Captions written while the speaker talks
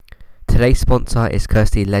Today's sponsor is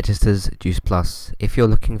Kirsty Legister's Juice Plus. If you're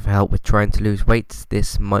looking for help with trying to lose weight,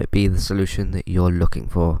 this might be the solution that you're looking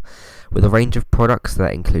for. With a range of products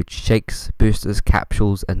that include shakes, boosters,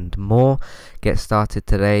 capsules and more, get started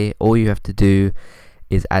today. All you have to do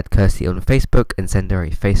is add Kirsty on Facebook and send her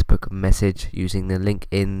a Facebook message using the link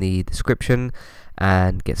in the description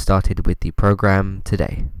and get started with the program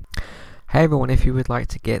today. Hey everyone, if you would like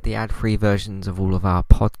to get the ad-free versions of all of our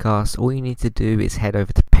podcasts, all you need to do is head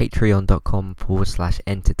over to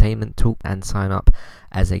patreon.com/entertainment talk and sign up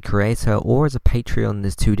as a creator or as a Patreon.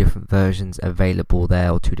 There's two different versions available there,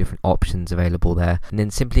 or two different options available there. And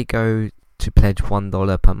then simply go to pledge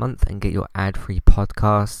 $1 per month and get your ad-free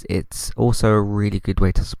podcast. It's also a really good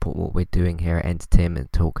way to support what we're doing here at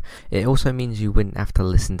Entertainment Talk. It also means you wouldn't have to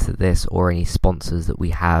listen to this or any sponsors that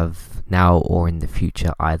we have now or in the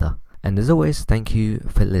future either. And as always, thank you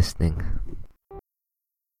for listening.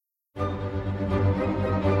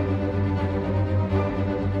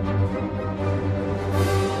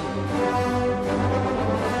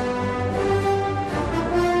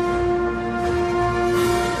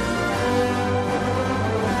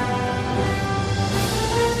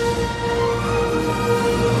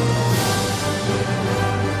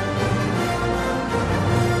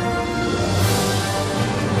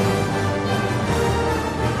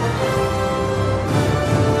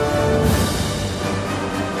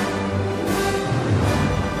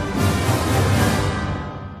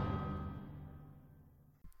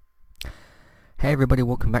 Hey everybody,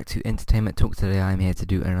 welcome back to Entertainment Talk. Today I'm here to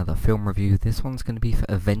do another film review. This one's going to be for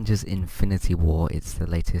Avengers Infinity War. It's the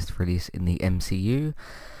latest release in the MCU.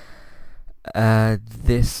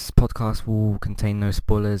 This podcast will contain no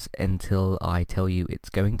spoilers until I tell you it's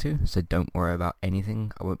going to, so don't worry about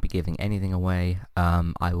anything. I won't be giving anything away.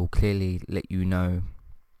 I will clearly let you know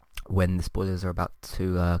when the spoilers are about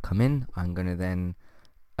to come in. I'm going to then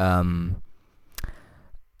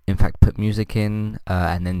in fact put music in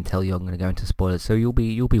and then tell you I'm going to go into spoilers, so you'll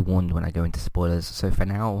be warned when I go into spoilers. So for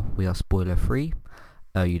now we are spoiler free.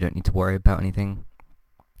 You don't need to worry about anything.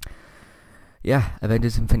 Yeah,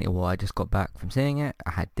 Avengers Infinity War. I just got back from seeing it.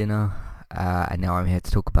 I had dinner and now I'm here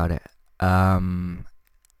to talk about it.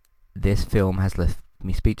 This film has left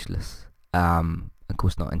me speechless. Of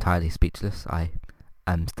course not entirely speechless. I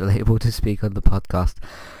am still able to speak on the podcast.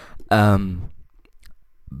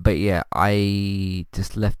 But yeah, I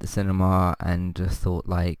just left the cinema and just thought,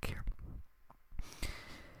 like,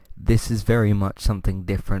 this is very much something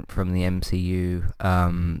different from the MCU,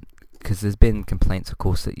 because there's been complaints, of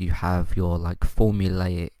course, that you have your, like,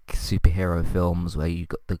 formulaic superhero films where you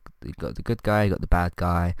got the good guy, you got the bad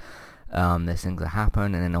guy, there's things that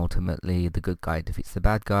happen, and then ultimately the good guy defeats the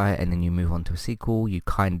bad guy, and then you move on to a sequel. You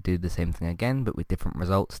kind of do the same thing again, but with different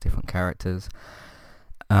results, different characters.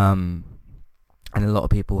 And a lot of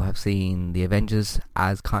people have seen the Avengers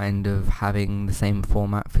as kind of having the same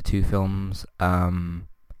format for two films, in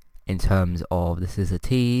terms of this is a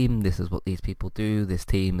team, this is what these people do, this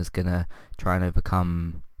team is going to try and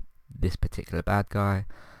overcome this particular bad guy,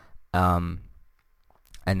 and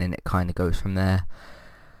then it kind of goes from there.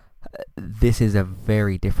 This is a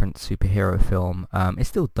very different superhero film. It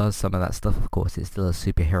still does some of that stuff, of course. It's still a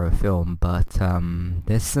superhero film, but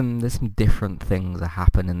there's some different things that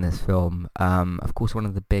happen in this film. Of course, one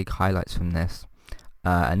of the big highlights from this,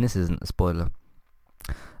 and this isn't a spoiler,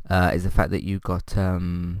 is the fact that you got I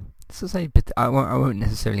won't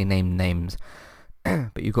necessarily name names,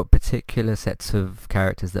 but you've got particular sets of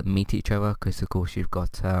characters that meet each other. Because of course you've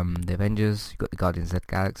got the Avengers, you've got the Guardians of the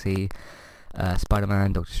Galaxy,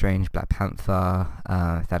 Spider-Man, Doctor Strange, Black Panther,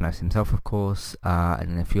 Thanos himself, of course,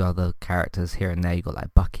 and then a few other characters here and there. You got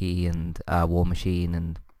like Bucky and War Machine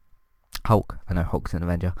and Hulk. I know Hulk's an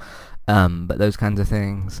Avenger, but those kinds of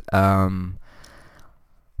things.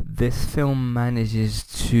 This film manages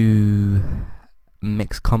to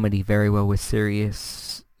mix comedy very well with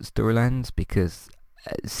serious storylines, because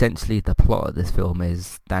essentially the plot of this film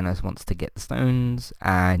is Thanos wants to get the stones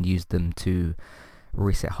and use them to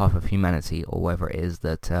reset half of humanity, or whatever it is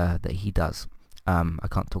that he does. I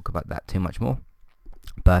can't talk about that too much more,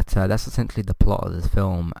 but that's essentially the plot of this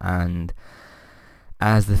film. And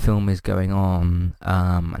as the film is going on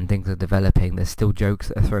and things are developing, there's still jokes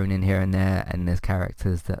that are thrown in here and there, and there's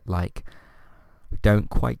characters that like don't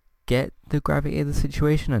quite get the gravity of the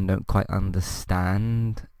situation and don't quite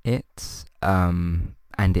understand it, and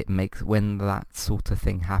it makes, when that sort of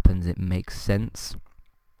thing happens, it makes sense.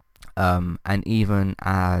 And even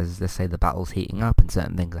as, let's say, the battle's heating up and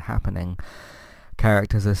certain things are happening,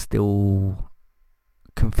 characters are still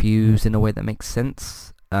confused in a way that makes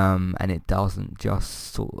sense. and it doesn't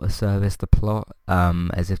just sort of service the plot,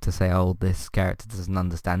 as if to say, oh, this character doesn't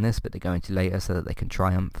understand this, but they're going to later so that they can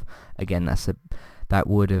triumph. Again, that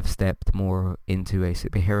would have stepped more into a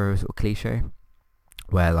superhero sort of cliche,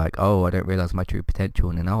 where like, oh, I don't realize my true potential,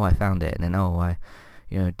 and then oh, I found it, and then oh, I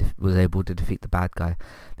was able to defeat the bad guy.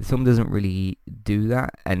 The film doesn't really do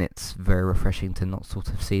that, and it's very refreshing to not sort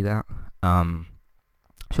of see that.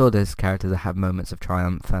 Sure, there's characters that have moments of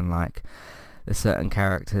triumph, and like there's certain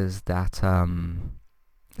characters that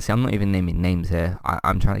see, I'm not even naming names here.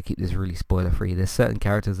 I'm trying to keep this really spoiler free. There's certain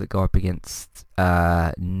characters that go up against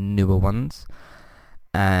newer ones,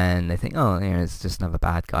 and they think, oh, it's just another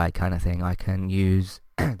bad guy kind of thing. I can use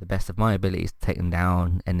the best of my abilities to take them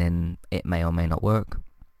down, and then it may or may not work.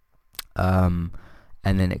 And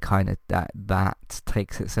then it kind of that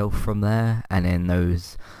takes itself from there, and then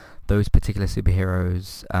those particular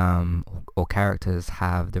superheroes or characters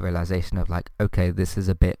have the realization of like, okay, this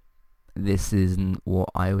isn't what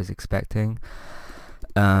I was expecting.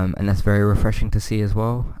 And that's very refreshing to see as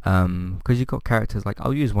well, because you've got characters like,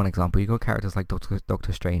 I'll use one example, you've got characters like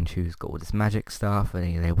Doctor Strange, who's got all this magic stuff, and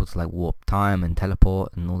he's able to like warp time and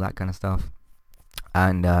teleport and all that kind of stuff,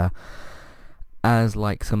 and as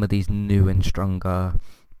like some of these new and stronger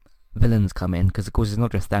villains come in, because of course it's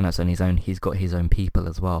not just Thanos on his own, he's got his own people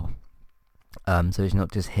as well, so it's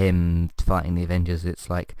not just him fighting the Avengers, it's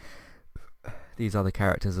like these other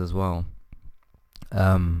characters as well,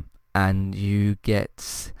 and you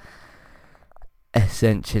get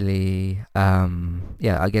essentially,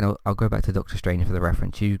 again, I'll go back to Doctor Strange for the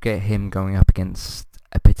reference. You get him going up against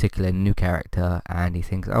a particular new character, and he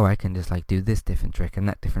thinks, oh, I can just like do this different trick and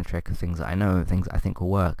that different trick of things that I know, things that I think will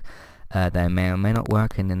work. They may or may not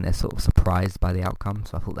work, and then they're sort of surprised by the outcome,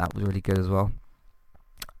 so I thought that was really good as well.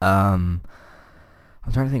 I'm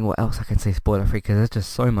trying to think what else I can say spoiler free, because there's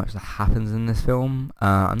just so much that happens in this film.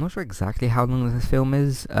 I'm not sure exactly how long this film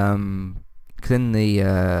is, because in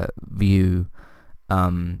the View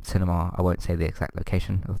cinema, I won't say the exact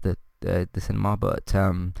location of the cinema, but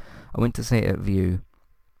I went to see it at View,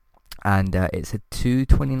 and it said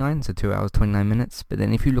 2:29, so 2 hours 29 minutes, but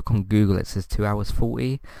then if you look on Google it says 2 hours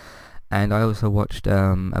 40, and I also watched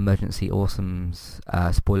Emergency Awesome's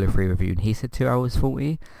spoiler free review, and he said 2 hours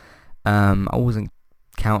 40. I wasn't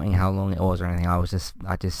counting how long it was or anything. I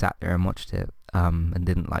just sat there and watched it, and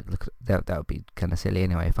didn't like look. That would be kind of silly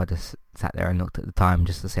anyway if I just sat there and looked at the time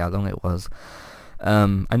just to see how long it was.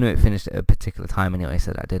 I knew it finished at a particular time anyway,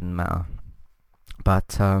 so that didn't matter.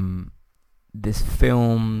 But this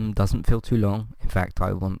film doesn't feel too long. In fact,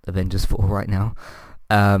 I want Avengers 4 right now,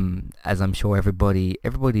 as I'm sure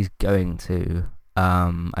everybody's going to.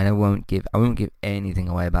 And I won't give anything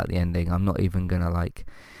away about the ending. I'm not even gonna like.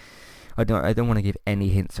 I don't want to give any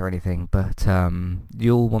hints or anything, but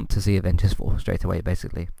you'll want to see Avengers 4 straight away,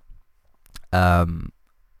 basically.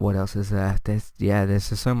 What else is there? There's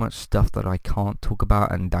just so much stuff that I can't talk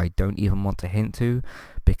about, and I don't even want to hint to,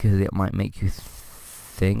 because it might make you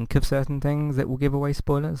think of certain things that will give away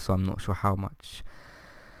spoilers, so I'm not sure how much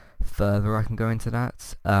further I can go into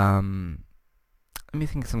that. Let me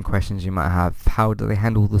think of some questions you might have. How do they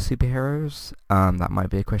handle the superheroes? That might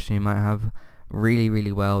be a question you might have. Really,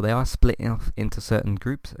 really well. They are split off into certain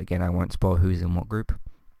groups. Again, I won't spoil who's in what group,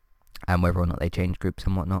 and whether or not they change groups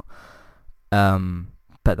and whatnot.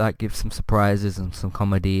 But that gives some surprises and some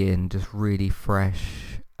comedy and just really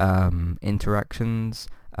fresh interactions.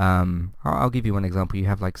 I'll give you one example. You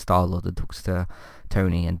have like Star-Lord that talks to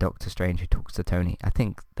Tony, and Doctor Strange who talks to Tony. I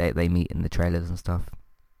think they meet in the trailers and stuff.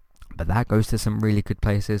 But that goes to some really good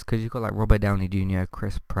places, because you've got like Robert Downey Jr.,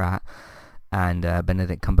 Chris Pratt, and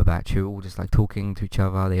Benedict Cumberbatch, who are all just like talking to each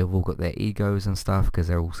other. They've all got their egos and stuff, because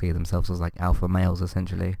they all see themselves as like alpha males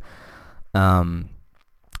essentially.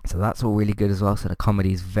 So that's all really good as well. So the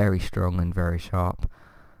comedy is very strong and very sharp.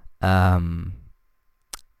 Just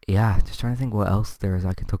trying to think what else there is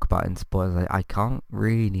I can talk about in spoilers. I can't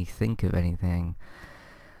really think of anything.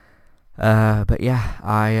 But yeah,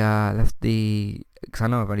 I left because I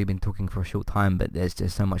know I've only been talking for a short time, but there's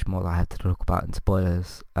just so much more that I have to talk about in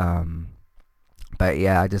spoilers. But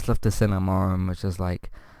yeah, I just left the cinema and was just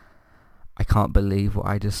like, I can't believe what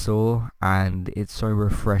I just saw, and it's so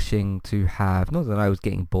refreshing to have. Not that I was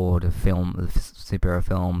getting bored of superhero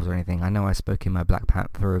films or anything. I know I spoke in my Black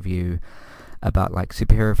Panther review about like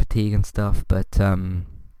superhero fatigue and stuff, but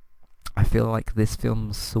I feel like this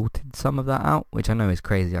film sorted some of that out, which I know is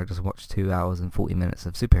crazy. I just watched 2 hours and 40 minutes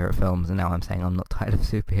of superhero films, and now I'm saying I'm not tired of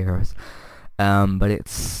superheroes. But it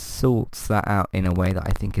sorts that out in a way that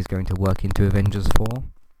I think is going to work into Avengers 4.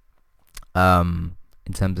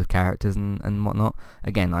 in terms of characters and whatnot.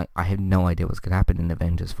 Again, I have no idea what's going to happen in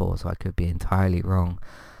Avengers 4, so I could be entirely wrong.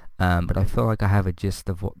 But I feel like I have a gist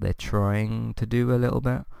of what they're trying to do a little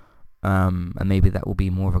bit. And maybe that will be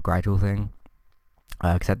more of a gradual thing.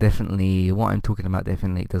 Because what I'm talking about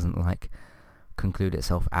definitely doesn't conclude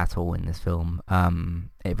itself at all in this film.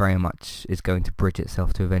 It very much is going to bridge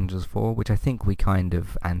itself to Avengers 4, which I think we kind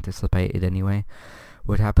of anticipated anyway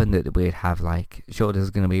would happen, that we'd have sure, this is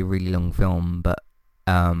going to be a really long film, but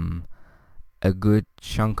a good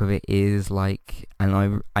chunk of it is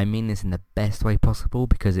and I mean this in the best way possible,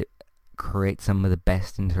 because it creates some of the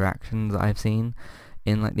best interactions I've seen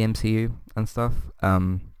in the MCU and stuff.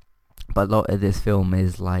 But a lot of this film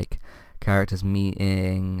is characters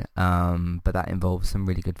meeting, but that involves some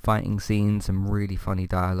really good fighting scenes, some really funny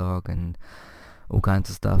dialogue, and all kinds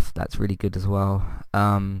of stuff that's really good as well.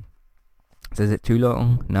 So is it too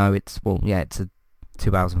long? No, it's 2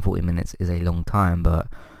 hours and 40 minutes is a long time, but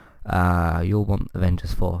you'll want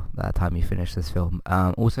Avengers 4 by the time you finish this film.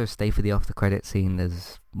 Also, stay for the after credit scene.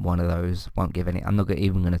 There's one of those. Won't give any. I'm not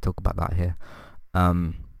even going to talk about that here.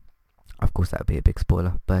 Of course, that would be a big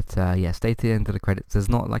spoiler. But yeah, stay to the end of the credits. There's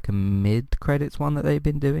not a mid-credits one that they've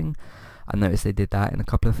been doing. I noticed they did that in a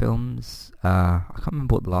couple of films. I can't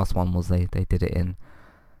remember what the last one was they did it in.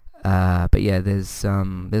 But yeah, there's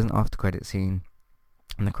an after credit scene,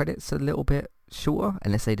 and the credits are a little bit shorter,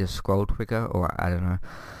 unless they just scrolled quicker, or I don't know.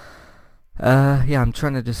 Yeah, I'm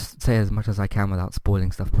trying to just say as much as I can without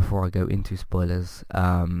spoiling stuff before I go into spoilers.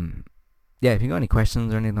 Yeah, if you got any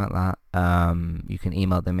questions or anything like that, you can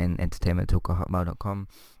email them in entertainmenttalk@hotmail.com,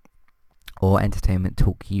 or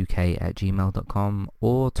entertainmenttalkuk@gmail.com,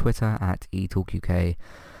 or Twitter @etalkuk,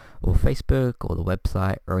 or Facebook, or the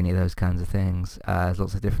website, or any of those kinds of things. There's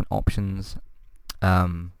lots of different options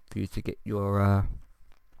for you to get your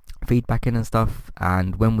feedback in and stuff.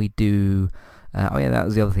 And when we do, that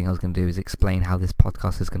was the other thing I was going to do, is explain how this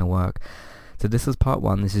podcast is going to work. So this is part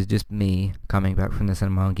one. This is just me coming back from the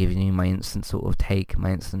cinema and giving you my instant sort of take,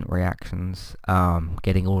 my instant reactions,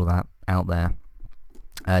 getting all of that out there.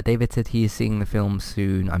 David said he is seeing the film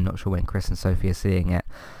soon. I'm not sure when Chris and Sophie are seeing it,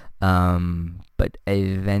 but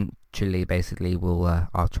eventually, basically,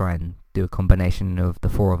 I'll try and do a combination of the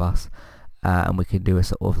four of us, and we could do a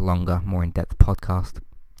sort of longer, more in-depth podcast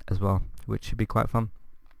as well, which should be quite fun.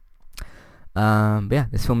 But yeah,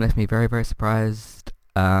 this film left me very, very surprised.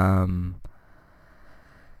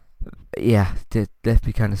 Yeah, it left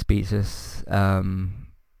me kind of speechless.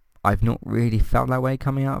 I've not really felt that way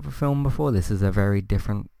coming out of a film before. This is a very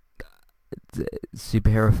different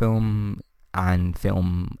superhero film and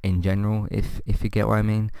film in general, if you get what I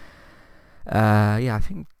mean. Yeah, I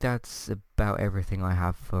think that's about everything I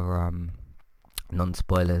have for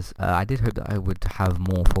non-spoilers. I did hope that I would have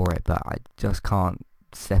more for it, but I just can't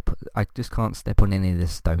step on any of the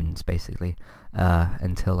stones, basically,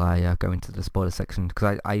 until I go into the spoiler section,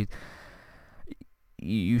 because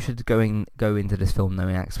you should go into this film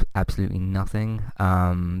knowing absolutely nothing.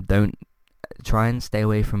 Don't try and stay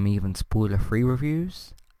away from even spoiler-free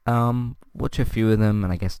reviews. Watch a few of them,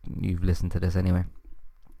 and I guess you've listened to this anyway.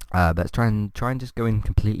 But try and just go in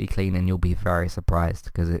completely clean, and you'll be very surprised,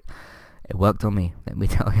 because it worked on me. Let me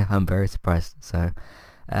tell you, I'm very surprised. So,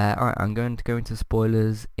 alright, I'm going to go into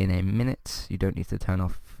spoilers in a minute. You don't need to turn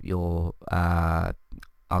off your, I'll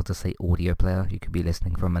just say audio player. You could be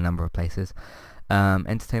listening from a number of places.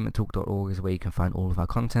 Entertainmenttalk.org is where you can find all of our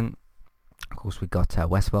content. Of course, we got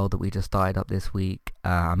Westworld that we just started up this week.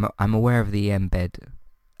 I'm aware of the embed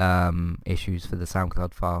issues for the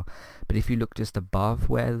SoundCloud file, but if you look just above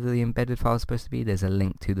where the embedded file is supposed to be, there's a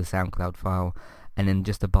link to the SoundCloud file, and then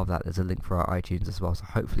just above that there's a link for our iTunes as well. So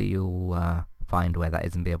hopefully you'll find where that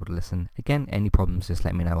is and be able to listen. Again, any problems, just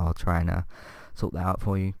let me know. I'll try and sort that out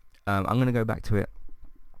for you. I'm going to go back to it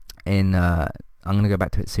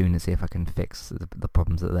soon and see if I can fix the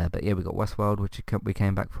problems that are there. But yeah, we got Westworld, which we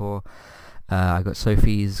came back for. I got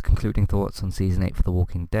Sophie's concluding thoughts on season 8 for The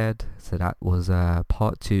Walking Dead. So that was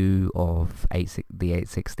part 2 of the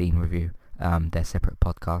 816 review. They're separate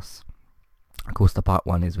podcasts. Of course, the part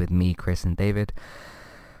 1 is with me, Chris, and David.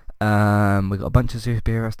 We got a bunch of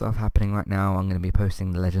superhero stuff happening right now. I'm going to be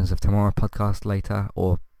posting the Legends of Tomorrow podcast later,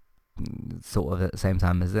 or sort of at the same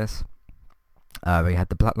time as this. We had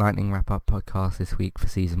the Black Lightning wrap-up podcast this week for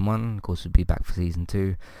season 1. Of course, we'll be back for season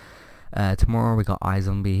 2. Tomorrow we got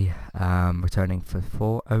iZombie returning for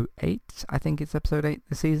 408. I think it's episode 8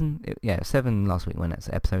 this season. 7 last week when it's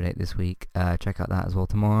episode 8 this week. Check out that as well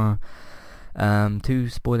tomorrow. 2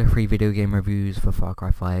 spoiler-free video game reviews for Far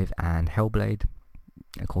Cry 5 and Hellblade.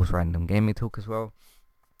 Of course, random gaming talk as well.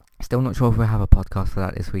 Still not sure if we'll have a podcast for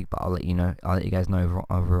that this week, but I'll let you know. I'll let you guys know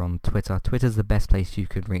over on Twitter. Twitter's the best place you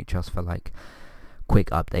can reach us for like quick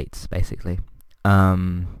updates, basically.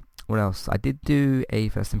 What else? I did do a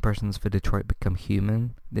first impressions for Detroit Become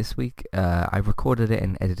Human this week. I recorded it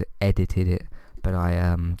and edited it, but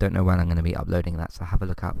I don't know when I'm going to be uploading that, so have a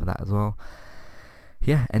look out for that as well.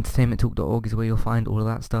 Yeah, entertainmenttalk.org is where you'll find all of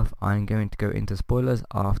that stuff. I'm going to go into spoilers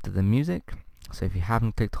after the music, so if you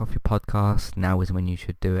haven't clicked off your podcast, now is when you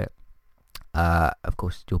should do it. Of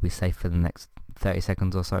course, you'll be safe for the next 30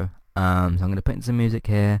 seconds or so. So I'm going to put in some music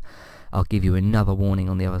here. I'll give you another warning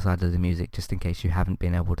on the other side of the music just in case you haven't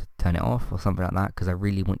been able to turn it off or something like that, because I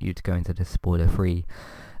really want you to go into this spoiler free.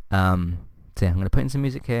 So yeah, I'm going to put in some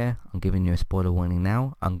music here. I'm giving you a spoiler warning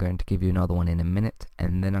now. I'm going to give you another one in a minute,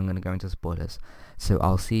 and then I'm going to go into spoilers. So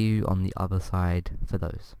I'll see you on the other side for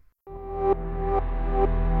those.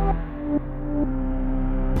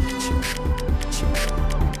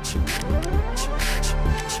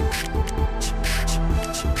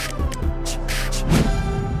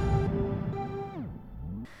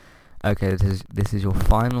 Okay, this is your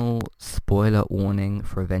final spoiler warning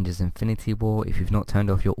for Avengers Infinity War. If you've not turned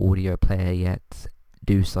off your audio player yet,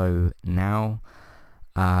 do so now.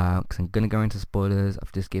 Because I'm going to go into spoilers.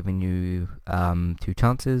 I've just given you 2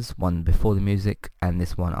 chances, one before the music and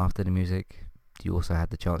this one after the music. You also had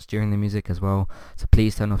the chance during the music as well. So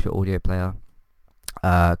please turn off your audio player,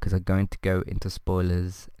 because I'm going to go into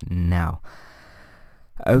spoilers now.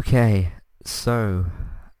 Okay, so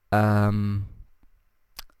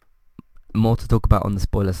more to talk about on the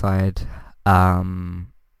spoiler side.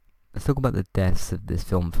 Let's talk about the deaths of this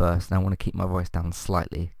film first. And I want to keep my voice down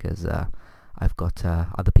slightly because I've got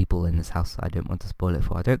other people in this house I don't want to spoil it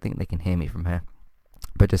for. I don't think they can hear me from here,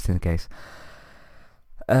 but just in case.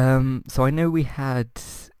 So I know we had,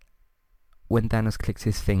 when Thanos clicked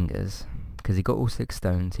his fingers, because he got all 6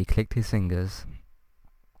 stones, he clicked his fingers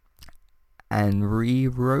and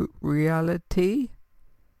rewrote reality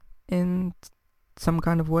in some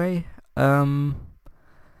kind of way.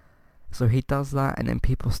 So he does that, and then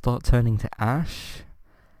people start turning to ash.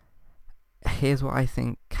 Here's what I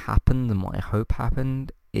think happened, and what I hope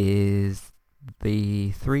happened, is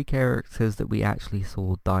the 3 characters that we actually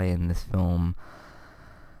saw die in this film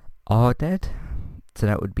are dead. So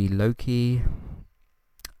that would be Loki,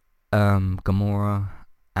 Gamora,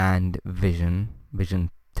 and Vision.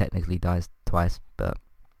 Vision technically dies twice, but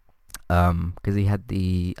because he had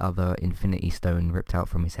the other Infinity Stone ripped out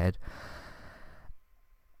from his head.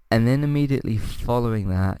 And then immediately following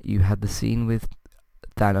that, you had the scene with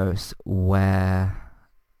Thanos where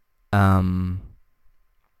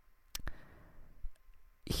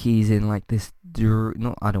he's in like this I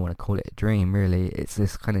don't want to call it a dream, really. It's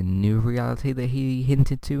this kind of new reality that he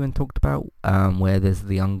hinted to and talked about, where there's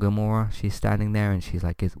the young Gamora. She's standing there and she's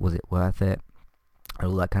like, was it worth it?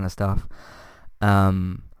 All that kind of stuff.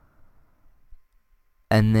 And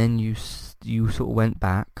then you sort of went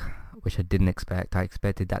back, which I didn't expect. I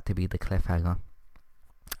expected that to be the cliffhanger,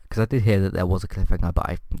 because I did hear that there was a cliffhanger, but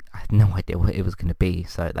I had no idea what it was going to be,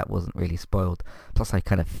 so that wasn't really spoiled. Plus, I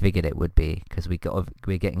kind of figured it would be, because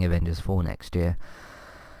we're getting Avengers 4 next year.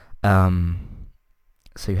 So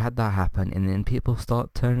you had that happen, and then people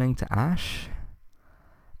start turning to ash.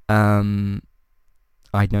 I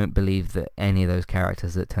don't believe that any of those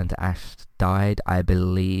characters that turned to ash died. I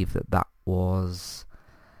believe that was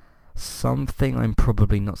something I'm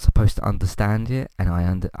probably not supposed to understand yet,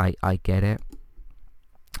 and I get it.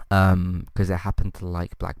 Because it happened to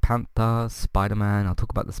like Black Panther, Spider-Man. I'll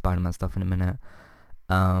talk about the Spider-Man stuff in a minute.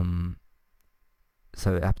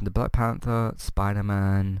 So it happened to Black Panther,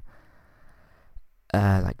 Spider-Man,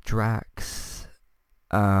 like Drax,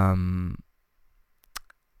 who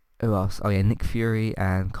else? Oh yeah, Nick Fury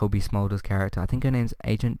and Kobe Smulders' character. I think her name's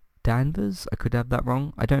Agent Danvers. I could have that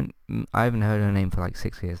wrong. I haven't heard her name for like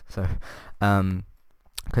 6 years. So, Kobe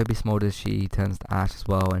Smulders, she turns to ash as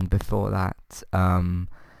well. And before that,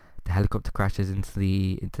 the helicopter crashes into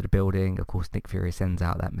the building. Of course, Nick Fury sends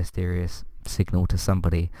out that mysterious signal to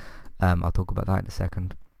somebody. I'll talk about that in a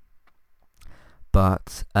second.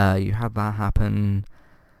 But you have that happen,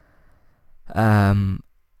 and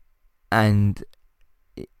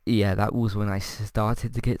yeah, that was when I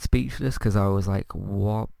started to get speechless, because I was like,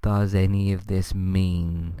 what does any of this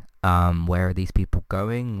mean? Where are these people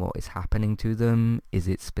going? What is happening to them? Is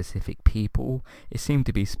it specific people? It seemed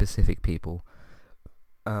to be specific people.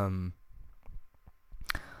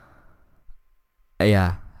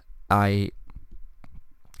 Yeah, I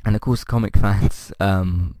And of course, comic fans,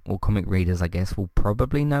 or comic readers, I guess, will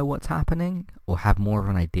probably know what's happening, or have more of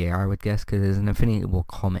an idea, I would guess, because there's an Infinity War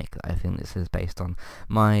comic that I think this is based on.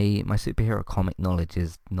 My superhero comic knowledge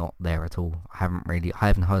is not there at all. I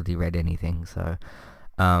haven't hardly read anything, so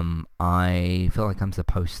I feel like I'm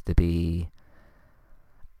supposed to be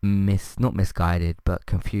not misguided, but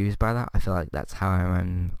confused by that. I feel like that's how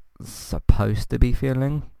I'm supposed to be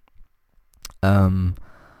feeling. Um,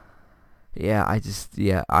 yeah,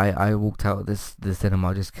 I walked out of the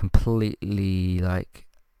cinema just completely like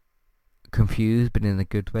confused, but in a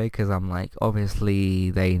good way, because I'm like, obviously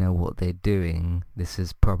they know what they're doing. This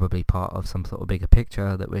is probably part of some sort of bigger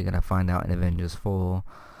picture that we're gonna find out in Avengers 4.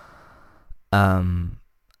 Um,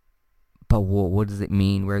 but what does it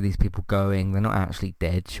mean? Where are these people going? They're not actually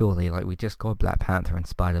dead, surely. Like, we just got Black Panther and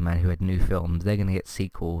Spider-Man who had new films. They're gonna get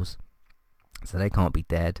sequels, so they can't be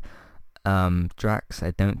dead. Drax,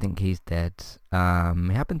 I don't think he's dead.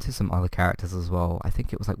 It happened to some other characters as well. I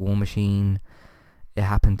think it was like War Machine. It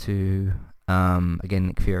happened to, again,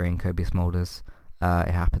 Nick Fury and Kobe Smulders.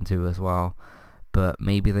 It happened to as well. But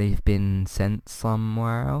maybe they've been sent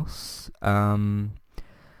somewhere else.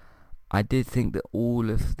 I did think that all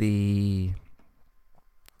of the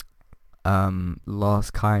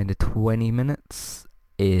last kind of 20 minutes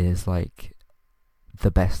is like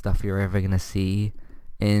the best stuff you're ever gonna see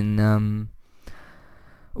in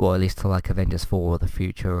well, at least to like Avengers 4, the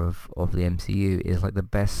future of the MCU is like the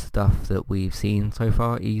best stuff that we've seen so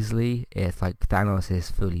far, easily. It's like Thanos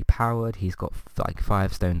is fully powered. He's got like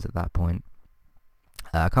 5 stones at that point.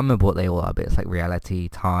 I can't remember what they all are, but it's like reality,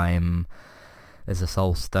 time, there's a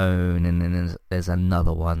soul stone, and then there's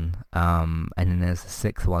another one, and then there's a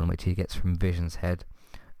 6th one which he gets from Vision's head,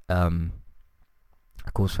 of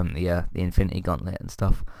course from the Infinity Gauntlet and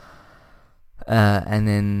stuff. And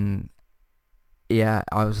then yeah,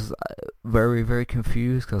 I was very, very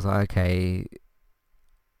confused, because okay,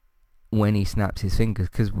 when he snaps his fingers,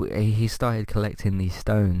 because he started collecting these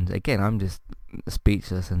stones. Again, I'm just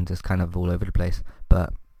speechless and just kind of all over the place.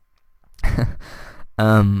 But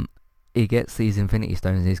he gets these Infinity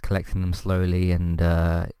Stones, he's collecting them slowly, and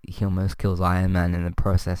he almost kills Iron Man in the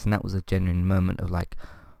process. And that was a genuine moment of like,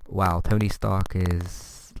 wow, Tony Stark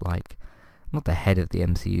is like not the head of the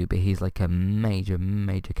MCU, but he's like a major,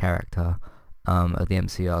 major character of the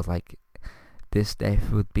MCU. I was like, this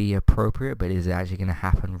death would be appropriate, but is it actually going to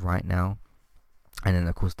happen right now? And then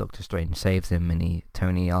of course Doctor Strange saves him, and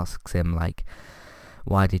Tony asks him like,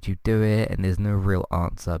 why did you do it? And there's no real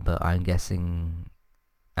answer, but I'm guessing,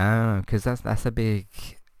 I don't know, because that's a big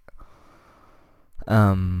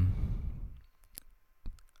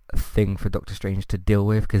thing for Doctor Strange to deal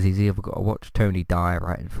with, because he's either got to watch Tony die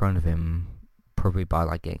right in front of him, probably by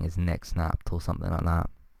like getting his neck snapped or something like that,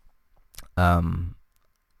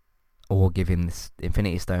 or give him this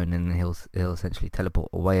Infinity Stone and he'll essentially teleport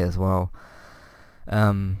away as well.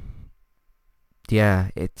 Yeah,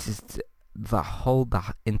 it's just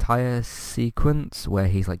the entire sequence where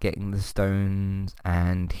he's like getting the stones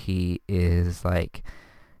and he is like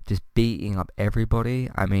just beating up everybody.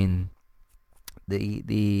 I mean,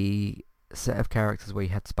 the set of characters where you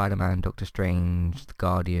had Spider-Man, Doctor Strange, the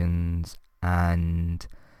Guardians, and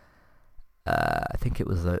I think it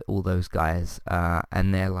was all those guys,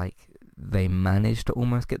 and they managed to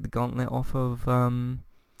almost get the gauntlet off of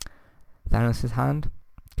Thanos' hand,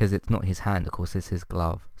 because it's not his hand, of course, it's his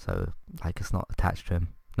glove, so like it's not attached to him.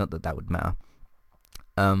 Not that that would matter.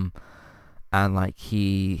 And like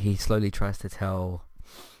he slowly tries to tell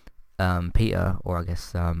Peter, or I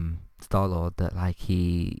guess Star-Lord, that like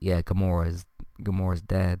Gamora's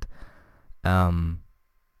dead.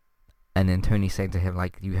 And then Tony's saying to him,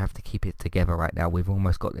 like, you have to keep it together right now. We've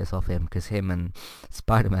almost got this off him, because him and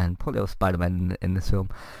Spider-Man, probably Spider-Man in this film,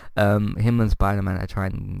 him and Spider-Man are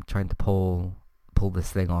trying to pull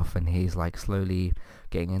this thing off, and he's like slowly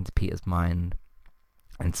getting into Peter's mind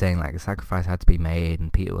and saying like a sacrifice had to be made,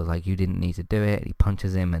 and Peter was like, you didn't need to do it, and he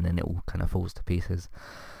punches him, and then it all kind of falls to pieces.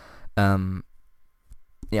 Yeah,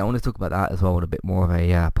 I want to talk about that as well on a bit more of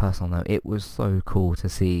a personal note. It was so cool to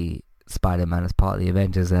see Spider-Man as part of the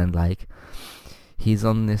Avengers, and like he's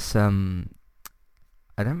on this I don't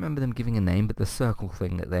remember them giving a name, but the circle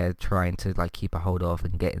thing that they're trying to like keep a hold of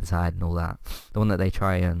and get inside and all that, the one that they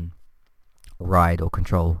try and ride or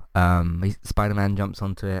control. Spider-Man jumps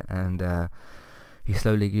onto it, and he's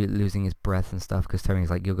slowly losing his breath and stuff, because Tony's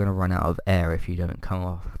like, you're gonna run out of air if you don't come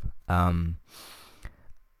off.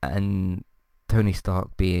 And Tony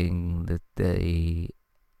Stark, being the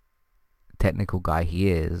technical guy he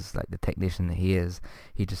is, like the technician that he is,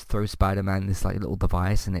 he just throws Spider-Man this like little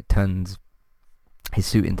device, and it turns his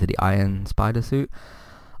suit into the Iron Spider suit.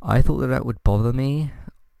 I thought that would bother me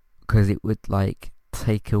because it would like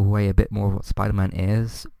take away a bit more of what Spider-Man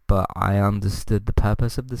is, but I understood the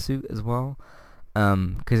purpose of the suit as well.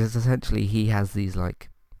 Because it's essentially he has these like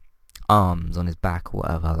arms on his back or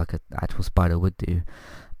whatever, like an actual spider would do.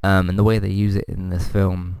 And the way they use it in this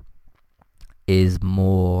film is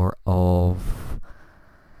more of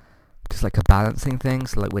just like a balancing thing.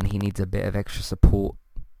 So like when he needs a bit of extra support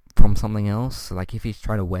from something else, so like if he's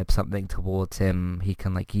trying to web something towards him, he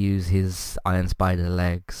can like use his Iron Spider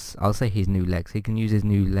legs. I'll say his new legs. He can use his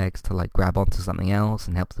new legs to like grab onto something else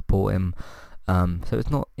and help support him. So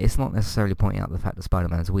it's not necessarily pointing out the fact that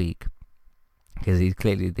Spider-Man's weak, because he's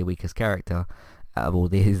clearly the weakest character out of all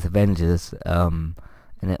these Avengers, and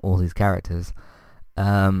all these characters.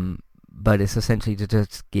 But it's essentially to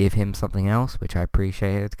just give him something else, which I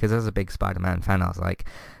appreciated, because as a big Spider-Man fan, I was like,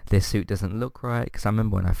 this suit doesn't look right, because I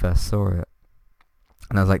remember when I first saw it,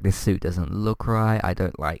 and I was like, this suit doesn't look right, I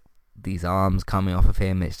don't like these arms coming off of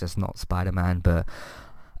him, it's just not Spider-Man. But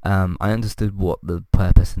I understood what the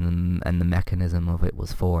purpose and the mechanism of it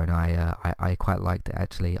was for, and I quite liked it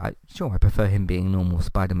actually. I prefer him being normal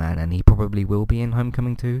Spider-Man, and he probably will be in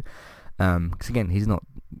Homecoming too. Because again, he's not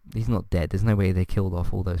dead. There's no way they killed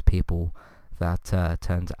off all those people that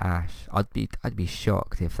turned to ash. I'd be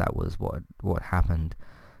shocked if that was what happened,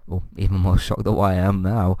 or even more shocked than what I am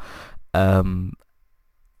now,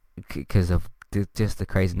 because of just the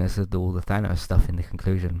craziness of all the Thanos stuff in the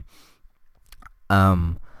conclusion.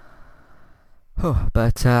 But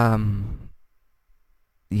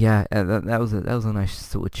yeah, that was a nice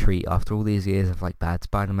sort of treat after all these years of like bad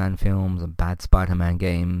Spider-Man films and bad Spider-Man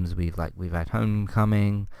games. We've had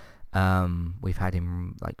Homecoming, we've had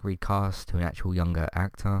him like recast to an actual younger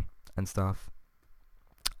actor and stuff.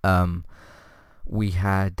 We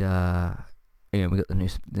had we got the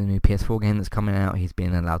new PS4 game that's coming out. He's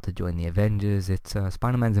being allowed to join the Avengers. It's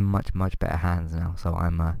Spider-Man's in much better hands now, so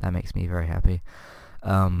that makes me very happy.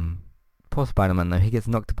 Poor Spider-Man though, he gets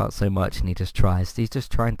knocked about so much, and he's just trying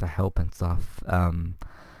to help and stuff, and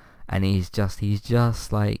he's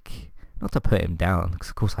just like, not to put him down, because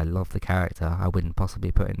of course I love the character, I wouldn't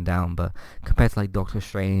possibly put him down, but compared to like Doctor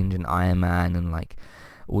Strange and Iron Man and like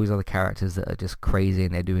all these other characters that are just crazy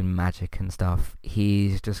and they're doing magic and stuff,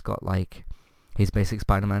 he's just got like his basic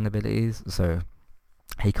Spider-Man abilities, so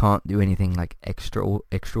he can't do anything like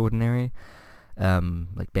extraordinary,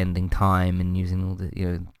 like bending time and using all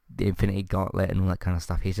the the Infinity Gauntlet and all that kind of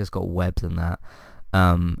stuff. He's just got webs and that.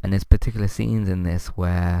 And there's particular scenes in this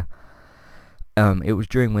where it was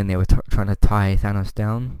during when they were trying to tie Thanos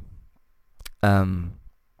down. And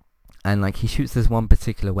like he shoots this one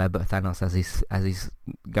particular web at Thanos as he's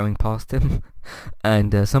going past him,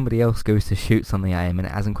 and somebody else goes to shoot something at him and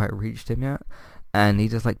it hasn't quite reached him yet, and he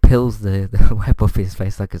just like peels the web off his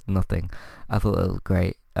face like it's nothing. I thought that was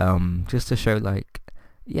great. Just to show like,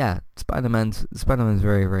 yeah, Spider-Man's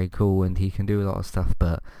very, very cool and he can do a lot of stuff,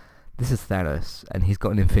 but this is Thanos and he's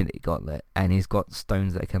got an Infinity Gauntlet and he's got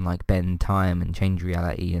stones that can like bend time and change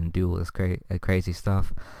reality and do all this crazy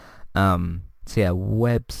stuff. So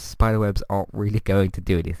yeah, spider webs aren't really going to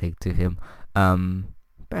do anything to him.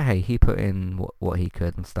 But hey, he put in what he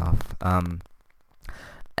could and stuff. And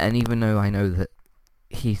even though I know that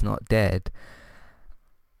he's not dead,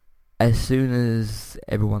 as soon as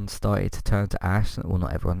everyone started to turn to ash, well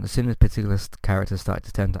not everyone, as soon as particular characters started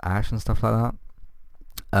to turn to ash and stuff like that,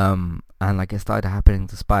 and like it started happening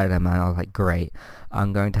to Spider-Man, I was like, great,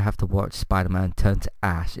 I'm going to have to watch Spider-Man turn to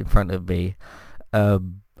ash in front of me.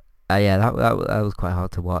 Yeah, that was quite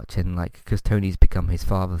hard to watch, and like, because Tony's become his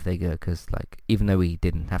father figure, because like, even though he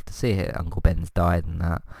didn't have to see it, Uncle Ben's died and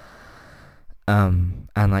that. And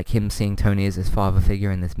like him seeing Tony as his father figure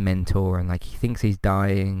and this mentor, and like he thinks he's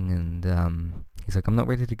dying, and he's like, I'm not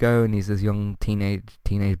ready to go, and he's this young teenage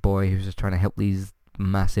boy who's just trying to help these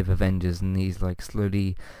massive Avengers, and he's like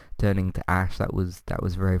slowly turning to ash. That was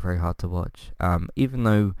very, very hard to watch. Even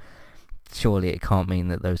though surely it can't mean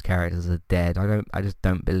that those characters are dead. I just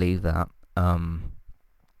don't believe that.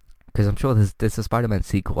 Because I'm sure there's a Spider-Man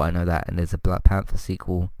sequel, I know that, and there's a Black Panther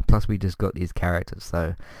sequel. Plus we just got these characters,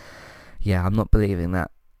 so yeah, I'm not believing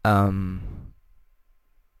that.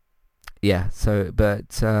 Yeah, so,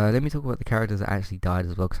 but let me talk about the characters that actually died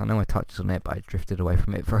as well, because I know I touched on it, but I drifted away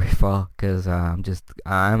from it very far, because I'm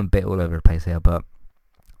a bit all over the place here, but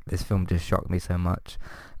this film just shocked me so much.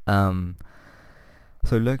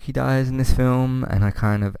 So Loki dies in this film, and I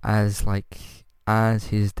kind of, as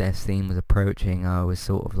his death scene was approaching, I was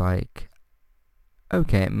sort of like,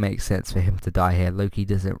 okay, it makes sense for him to die here. Loki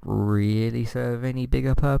doesn't really serve any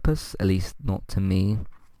bigger purpose, at least not to me.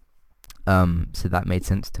 So that made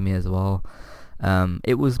sense to me as well.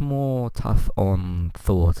 It was more tough on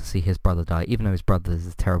Thor to see his brother die, even though his brother is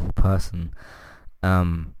a terrible person.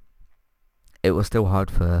 Um, it was still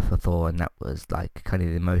hard for Thor, and that was like kind of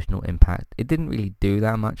the emotional impact. It didn't really do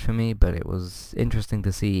that much for me, but it was interesting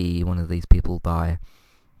to see one of these people die.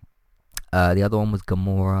 The other one was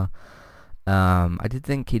Gamora. I did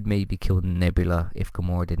think he'd maybe killed Nebula if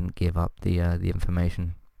Gamora didn't give up the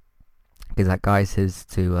information, because that guy says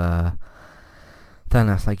to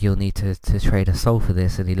Thanos, like, you'll need to trade a soul for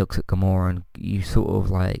this, and he looks at Gamora, and you sort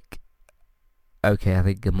of like, okay, I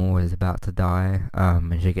think Gamora is about to die,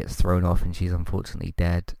 and she gets thrown off, and she's unfortunately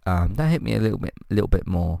dead. That hit me a little bit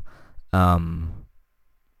more. And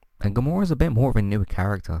Gamora's a bit more of a newer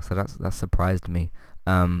character, so that surprised me.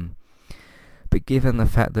 But given the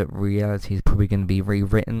fact that reality is probably going to be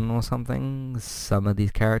rewritten or something, some of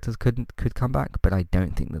these characters could come back, but I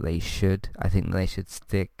don't think that they should. I think that they should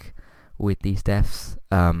stick with these deaths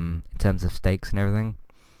in terms of stakes and everything.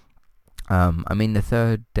 I mean, the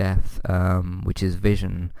third death, which is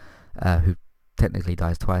Vision, who technically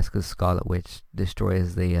dies twice because Scarlet Witch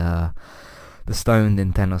destroys the stone,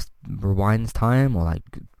 then Thanos rewinds time or like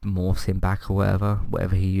morphs him back or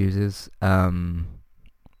whatever he uses.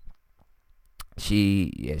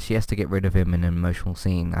 She has to get rid of him in an emotional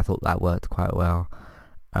scene. I thought that worked quite well.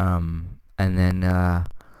 And then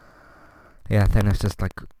Thanos just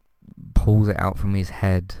like pulls it out from his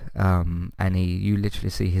head, and you literally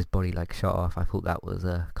see his body like shut off. I thought that was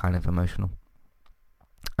kind of emotional.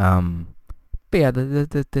 But yeah,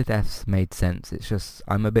 the deaths made sense. It's just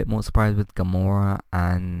I'm a bit more surprised with Gamora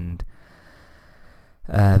and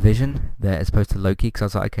Vision as opposed to Loki, because I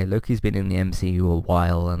was like, okay, Loki's been in the MCU a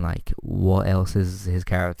while, and like, what else has his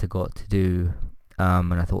character got to do?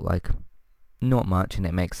 And I thought like, not much, and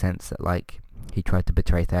it makes sense that like he tried to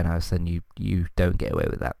betray Thanos, and you don't get away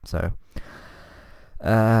with that. So,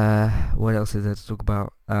 what else is there to talk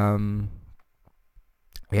about?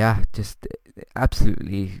 Yeah, just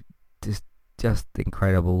absolutely, just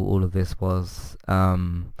incredible. All of this was.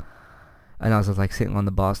 And I was like sitting on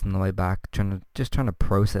the bus on the way back, trying to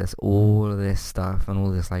process all of this stuff and all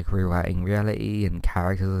this like rewriting reality, and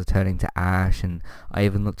characters are turning to ash. And I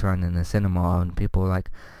even looked around in the cinema, and people were like,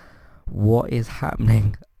 "What is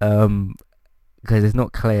happening?" Because it's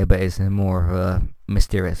not clear, but it's in more of a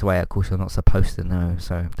mysterious way. Of course, you're not supposed to know,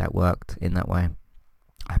 so that worked in that way.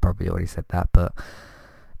 I probably already said that, but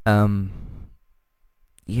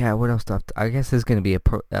yeah, what else? I guess there's going to be a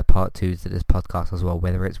part 2 to this podcast as well,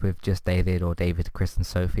 whether it's with just David or David, Chris, and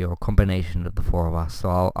Sophie, or a combination of the four of us.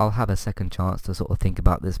 So I'll have a second chance to sort of think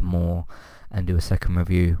about this more and do a second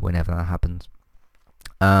review whenever that happens.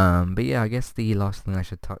 But yeah, I guess the last thing I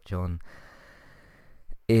should touch on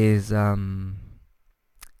is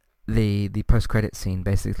the post-credit scene,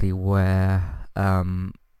 basically, where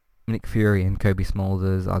Nick Fury and Kobe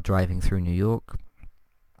Smulders are driving through New York.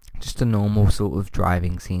 Just a normal sort of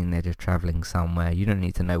driving scene. They're just traveling somewhere. You don't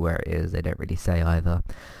need to know where it is. They don't really say either.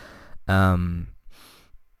 And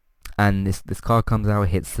this car comes out,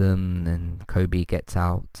 hits them, and Kobe gets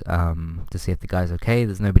out to see if the guy's okay.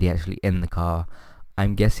 There's nobody actually in the car.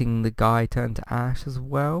 I'm guessing the guy turned to ash as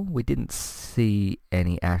well. We didn't see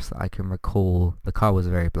any ash that I can recall. The car was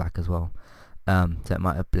very black as well, so it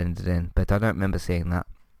might have blended in, but I don't remember seeing that.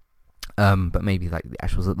 But maybe like the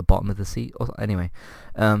ash was at the bottom of the seat. Or anyway,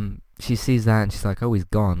 she sees that and she's like, "Oh, he's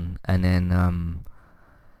gone." And then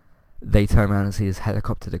they turn around and see this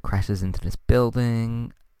helicopter that crashes into this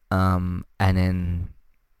building. And then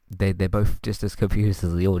they're both just as confused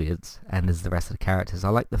as the audience and as the rest of the characters. I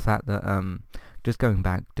like the fact that just going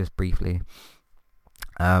back just briefly,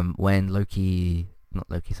 when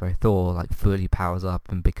Thor like fully powers up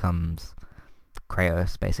and becomes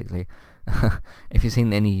Kratos, basically. If you've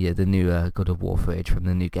seen any of the new God of War footage from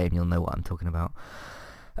the new game, you'll know what I'm talking about.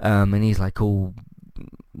 And he's like all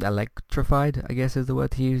electrified, I guess is the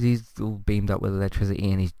word to use. He's all beamed up with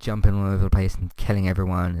electricity, and he's jumping all over the place and killing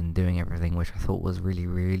everyone and doing everything, which I thought was really,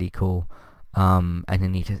 really cool. And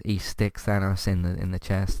then he sticks Thanos in the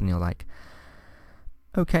chest, and you're like,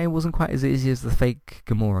 okay, it wasn't quite as easy as the fake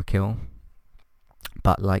Gamora kill,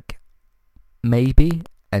 but like, maybe.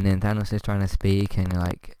 And then Thanos is trying to speak, and you're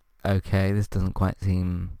like, okay, this doesn't quite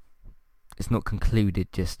seem... It's not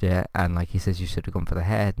concluded just yet, and like he says, you should have gone for the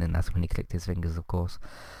head, and then that's when he clicked his fingers, of course.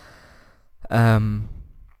 And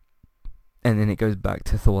then it goes back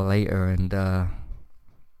to Thor later, and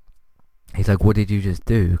he's like, what did you just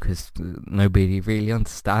do? Because nobody really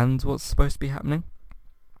understands what's supposed to be happening,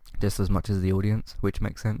 just as much as the audience, which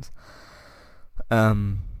makes sense.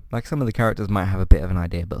 Like some of the characters might have a bit of an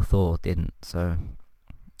idea, but Thor didn't, so...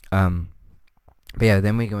 But yeah,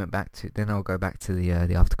 then I'll go back to the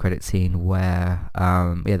after credit scene where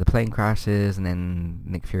the plane crashes and then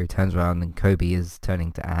Nick Fury turns around and Kobe is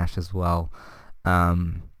turning to ash as well.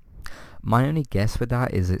 Um, my only guess with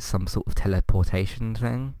that is it's some sort of teleportation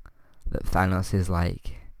thing that Thanos is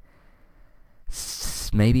like.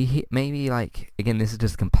 Maybe like again, this is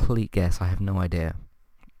just a complete guess. I have no idea.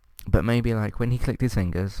 But maybe like when he clicked his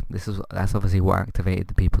fingers, that's obviously what activated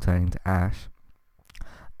the people turning to ash.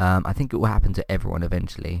 I think it will happen to everyone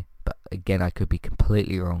eventually, but again, I could be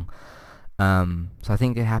completely wrong. So I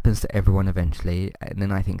think it happens to everyone eventually, and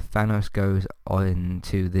then I think Thanos goes on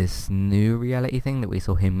to this new reality thing that we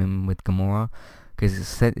saw him in with Gamora, because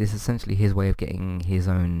it's essentially his way of getting his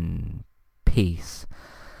own peace.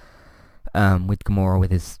 With Gamora,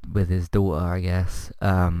 with his daughter, I guess.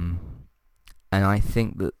 And I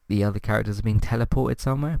think that the other characters are being teleported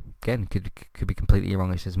somewhere. Again, could be completely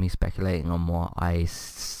wrong. It's just me speculating on what I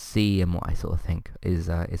see and what I sort of think is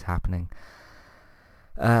happening.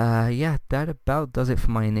 Yeah, that about does it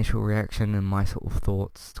for my initial reaction and my sort of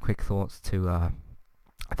quick thoughts to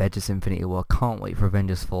Avengers Infinity War. Can't wait for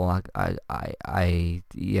Avengers 4.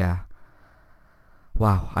 Yeah.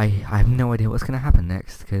 Wow, I have no idea what's going to happen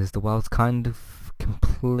next, because the world's kind of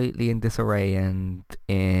completely in disarray and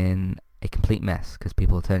in a complete mess, because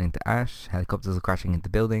people are turning to ash, helicopters are crashing into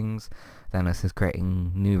buildings, Thanos is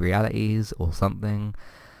creating new realities or something,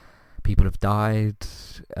 people have died.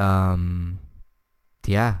 Yeah,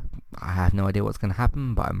 I have no idea what's going to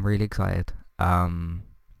happen, but I'm really excited. Now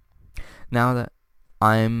that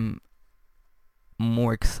I'm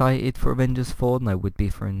more excited for Avengers 4 than I would be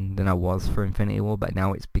than I was for Infinity War, but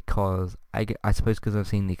now it's because I suppose because I've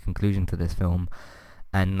seen the conclusion to this film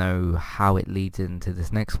and know how it leads into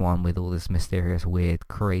this next one with all this mysterious, weird,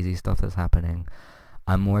 crazy stuff that's happening.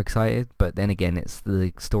 I'm more excited, but then again, it's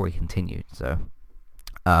the story continued. So,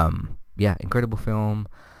 yeah, incredible film.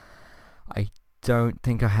 I don't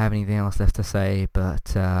think I have anything else left to say,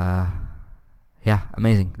 but yeah,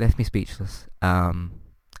 amazing. Left me speechless.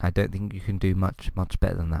 I don't think you can do much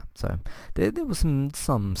better than that. So there was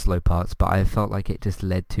some slow parts, but I felt like it just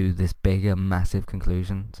led to this bigger, massive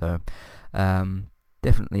conclusion. So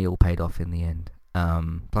definitely all paid off in the end.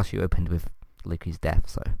 Plus you opened with Loki's death,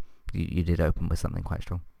 so you did open with something quite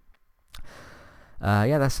strong.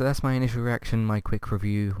 Yeah, that's my initial reaction, my quick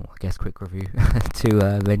review, or I guess quick review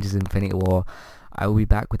to Avengers Infinity War. I will be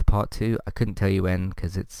back with part 2. I couldn't tell you when,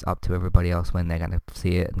 because it's up to everybody else when they're going to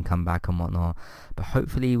see it and come back and whatnot. But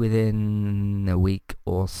hopefully within a week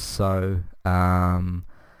or so. And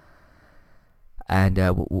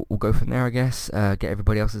we'll go from there, I guess. Get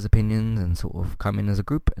everybody else's opinions and sort of come in as a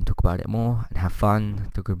group and talk about it more and have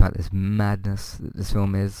fun. Talk about this madness that this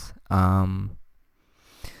film is. Yeah,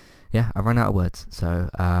 I've run out of words. So,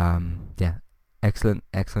 yeah, excellent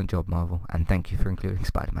job, Marvel. And thank you for including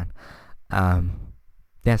Spider-Man.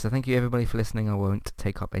 Yeah, so thank you everybody for listening. I won't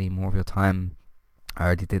take up any more of your time. I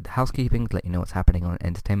already did the housekeeping to let you know what's happening on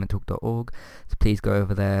entertainmenttalk.org. So please go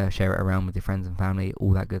over there, share it around with your friends and family,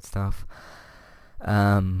 all that good stuff.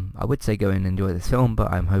 I would say go and enjoy this film,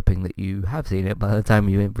 but I'm hoping that you have seen it by the time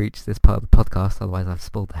you reach this part of the podcast. Otherwise, I've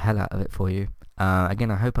spoiled the hell out of it for you.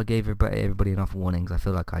 Again, I hope I gave everybody enough warnings. I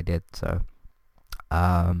feel like I did. So,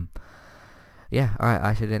 yeah, alright,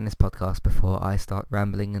 I should end this podcast before I start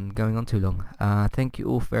rambling and going on too long. Thank you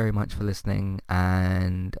all very much for listening,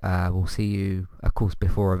 and we'll see you, of course,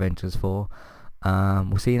 before Avengers 4.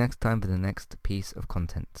 We'll see you next time for the next piece of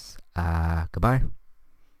content. Goodbye.